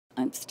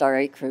I'm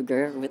Starry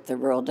Krueger with the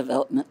Rural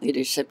Development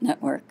Leadership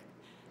Network,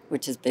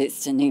 which is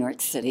based in New York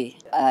City.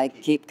 I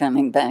keep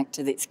coming back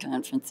to these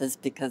conferences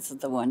because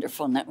of the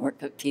wonderful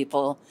network of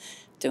people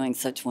doing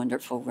such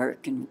wonderful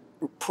work in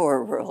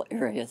poor rural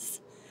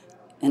areas,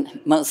 and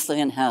mostly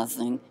in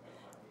housing,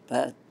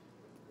 but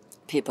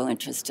people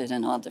interested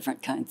in all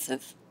different kinds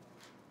of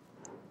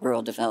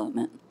rural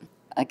development.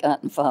 I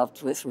got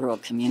involved with rural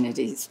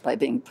communities by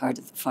being part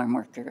of the farm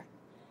worker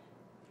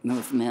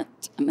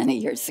movement many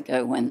years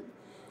ago when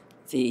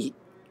the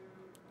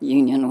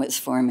union was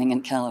forming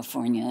in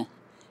California,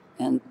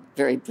 and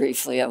very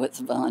briefly I was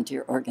a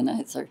volunteer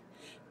organizer,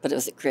 but it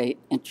was a great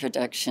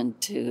introduction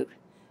to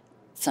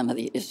some of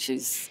the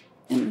issues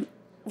in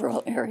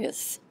rural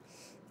areas,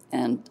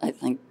 and I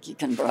think you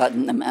can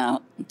broaden them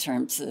out in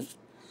terms of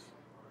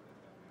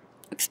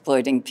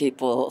exploiting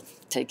people,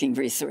 taking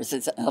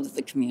resources out of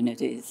the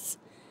communities,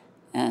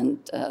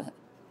 and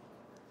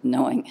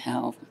knowing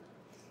how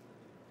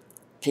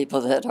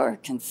people that are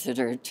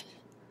considered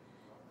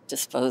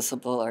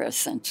disposable are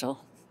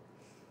essential.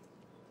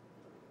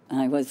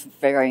 I was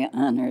very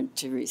honored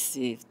to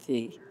receive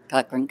the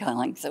Chochran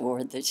Collings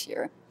Award this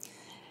year,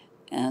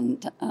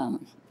 and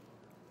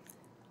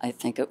I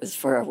think it was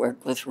for our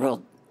work with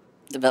Rural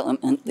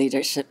Development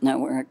Leadership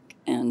Network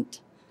and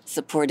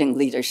supporting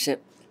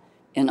leadership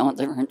in all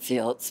different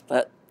fields,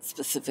 but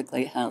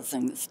specifically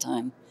housing this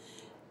time.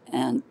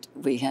 And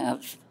we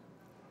have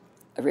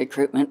a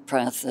recruitment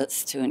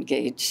process to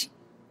engage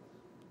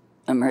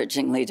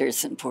emerging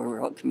leaders in poor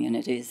rural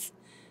communities.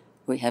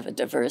 We have a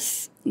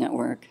diverse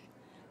network,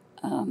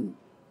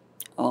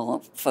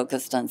 all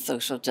focused on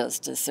social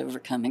justice,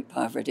 overcoming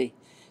poverty,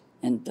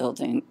 and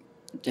building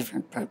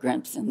different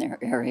programs in their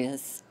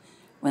areas.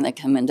 When they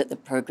come into the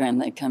program,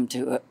 they come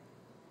to an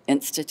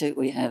institute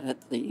we have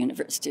at the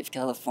University of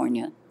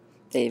California,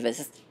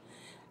 Davis.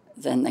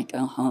 Then they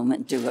go home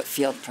and do a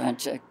field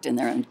project in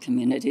their own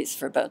communities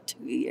for about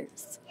 2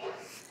 years.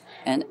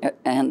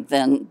 And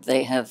then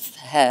they have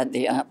had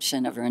the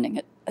option of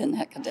earning an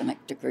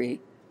academic degree.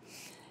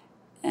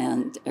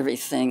 And every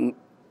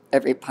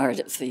part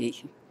of the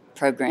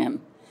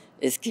program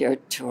is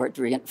geared toward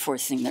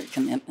reinforcing their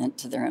commitment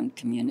to their own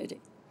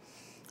community.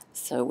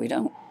 So we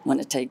don't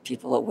want to take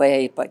people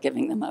away by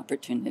giving them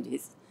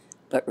opportunities,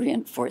 but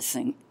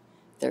reinforcing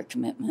their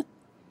commitment.